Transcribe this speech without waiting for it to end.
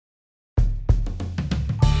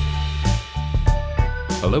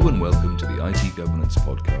Hello and welcome to the IT Governance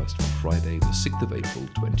Podcast for Friday, the 6th of April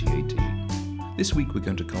 2018. This week we're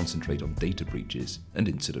going to concentrate on data breaches and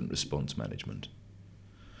incident response management.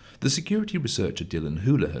 The security researcher Dylan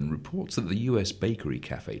Houlihan reports that the US bakery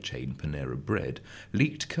cafe chain Panera Bread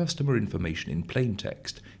leaked customer information in plain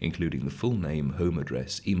text, including the full name, home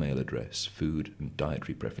address, email address, food and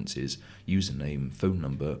dietary preferences, username, phone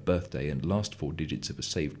number, birthday and last 4 digits of a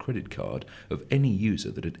saved credit card of any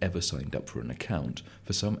user that had ever signed up for an account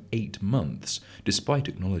for some 8 months, despite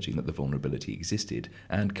acknowledging that the vulnerability existed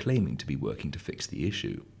and claiming to be working to fix the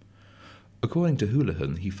issue. According to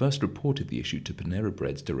Houlihan, he first reported the issue to Panera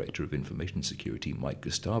Bread's Director of Information Security, Mike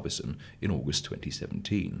Gustavsson, in August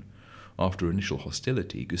 2017. After initial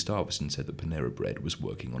hostility, Gustavsson said that Panera Bread was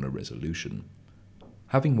working on a resolution.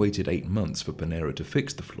 Having waited 8 months for Panera to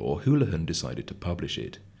fix the flaw, Houlihan decided to publish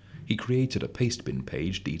it. He created a Pastebin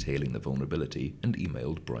page detailing the vulnerability and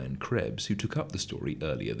emailed Brian Krebs, who took up the story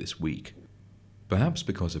earlier this week. Perhaps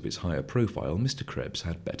because of his higher profile, Mr. Krebs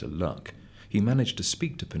had better luck. He managed to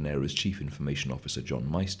speak to Panera's Chief Information Officer John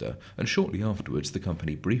Meister, and shortly afterwards the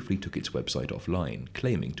company briefly took its website offline,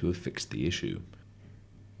 claiming to have fixed the issue.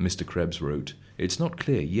 Mr. Krebs wrote, "It's not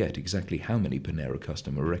clear yet exactly how many Panera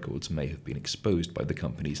customer records may have been exposed by the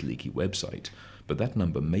company's leaky website, but that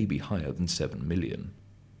number may be higher than 7 million.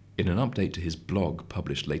 In an update to his blog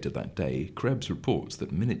published later that day, Krebs reports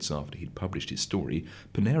that minutes after he'd published his story,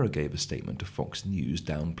 Panera gave a statement to Fox News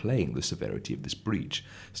downplaying the severity of this breach,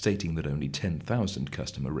 stating that only 10,000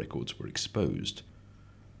 customer records were exposed.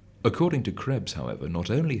 According to Krebs, however,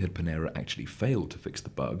 not only had Panera actually failed to fix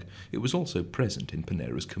the bug, it was also present in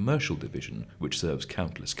Panera's commercial division, which serves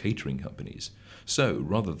countless catering companies. So,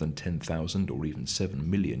 rather than 10,000 or even 7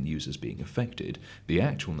 million users being affected, the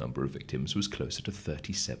actual number of victims was closer to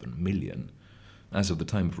 37 million. As of the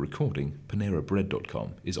time of recording,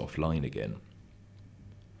 PaneraBread.com is offline again.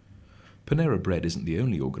 Panera Bread isn't the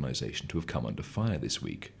only organisation to have come under fire this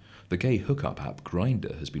week. The gay hookup app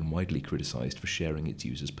Grindr has been widely criticised for sharing its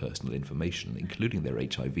users' personal information, including their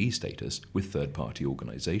HIV status, with third-party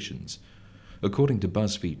organisations. According to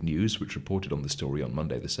BuzzFeed News, which reported on the story on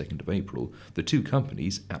Monday the 2nd of April, the two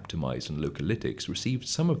companies, Aptimize and Localytics, received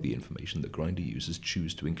some of the information that Grindr users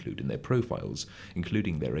choose to include in their profiles,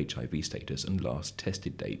 including their HIV status and last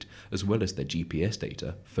tested date, as well as their GPS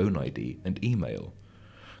data, phone ID and email.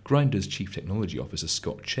 Grindr's Chief Technology Officer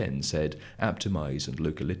Scott Chen said, "Aptimize and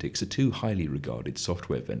Localytics are two highly regarded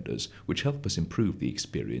software vendors which help us improve the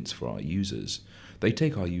experience for our users. They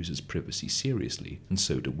take our users' privacy seriously, and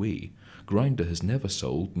so do we. Grindr has never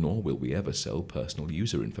sold, nor will we ever sell, personal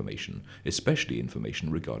user information, especially information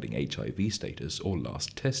regarding HIV status or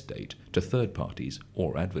last test date, to third parties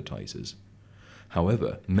or advertisers."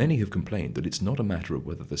 However, many have complained that it's not a matter of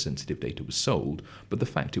whether the sensitive data was sold, but the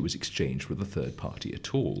fact it was exchanged with a third party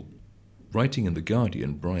at all. Writing in The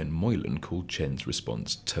Guardian, Brian Moylan called Chen's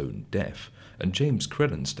response tone deaf, and James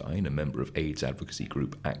Krellenstein, a member of AIDS advocacy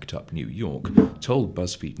group ACT UP New York, told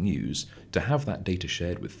BuzzFeed News, "To have that data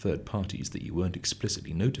shared with third parties that you weren't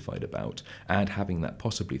explicitly notified about, and having that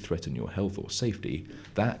possibly threaten your health or safety,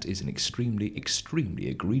 that is an extremely, extremely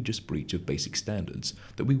egregious breach of basic standards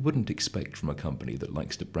that we wouldn't expect from a company that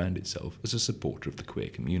likes to brand itself as a supporter of the queer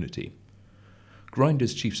community."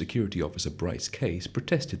 Grindr's Chief Security Officer Bryce Case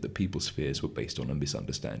protested that people's fears were based on a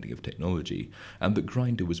misunderstanding of technology, and that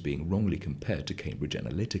Grindr was being wrongly compared to Cambridge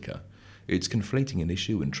Analytica. "It's conflating an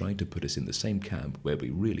issue and trying to put us in the same camp where we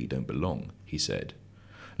really don't belong," he said.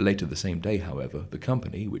 Later the same day, however, the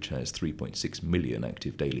company, which has 3.6 million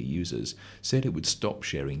active daily users, said it would stop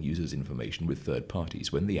sharing users' information with third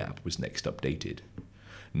parties when the app was next updated.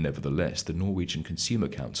 Nevertheless, the Norwegian Consumer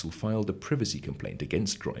Council filed a privacy complaint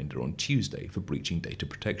against Grindr on Tuesday for breaching data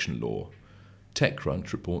protection law.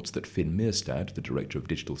 TechCrunch reports that Finn Myrstad, the Director of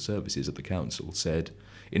Digital Services at the Council, said,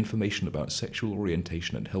 "Information about sexual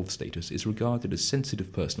orientation and health status is regarded as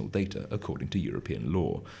sensitive personal data according to European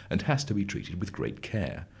law, and has to be treated with great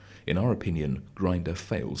care. In our opinion, Grindr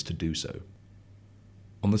fails to do so."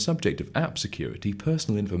 On the subject of app security,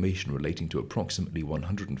 personal information relating to approximately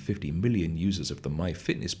 150 million users of the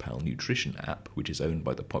MyFitnessPal nutrition app, which is owned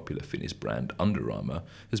by the popular fitness brand Under Armour,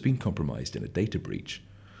 has been compromised in a data breach.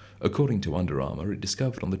 According to Under Armour, it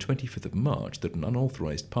discovered on the 25th of March that an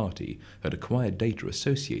unauthorized party had acquired data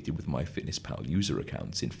associated with MyFitnessPal user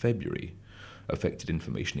accounts in February. Affected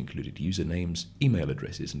information included usernames, email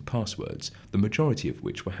addresses and passwords, the majority of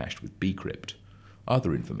which were hashed with bcrypt.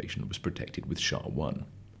 Other information was protected with SHA-1.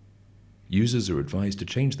 Users are advised to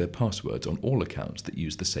change their passwords on all accounts that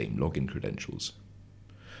use the same login credentials.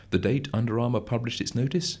 The date Under Armour published its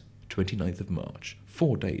notice? 29th of March,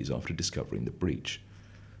 4 days after discovering the breach.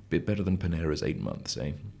 Bit better than Panera's 8 months,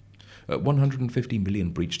 eh? At 150 million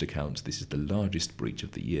breached accounts, this is the largest breach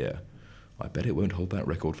of the year. I bet it won't hold that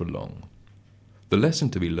record for long. The lesson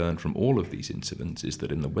to be learned from all of these incidents is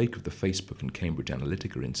that in the wake of the Facebook and Cambridge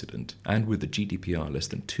Analytica incident, and with the GDPR less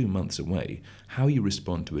than 2 months away, how you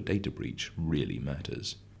respond to a data breach really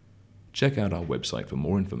matters. Check out our website for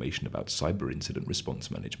more information about cyber incident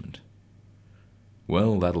response management.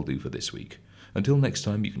 Well, that'll do for this week. Until next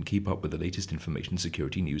time, you can keep up with the latest information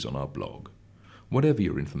security news on our blog. Whatever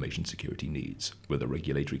your information security needs, whether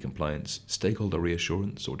regulatory compliance, stakeholder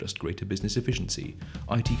reassurance, or just greater business efficiency,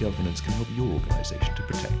 IT Governance can help your organization to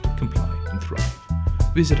protect, comply, and thrive.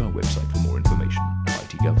 Visit our website for more information,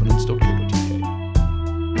 itgovernance.co.uk.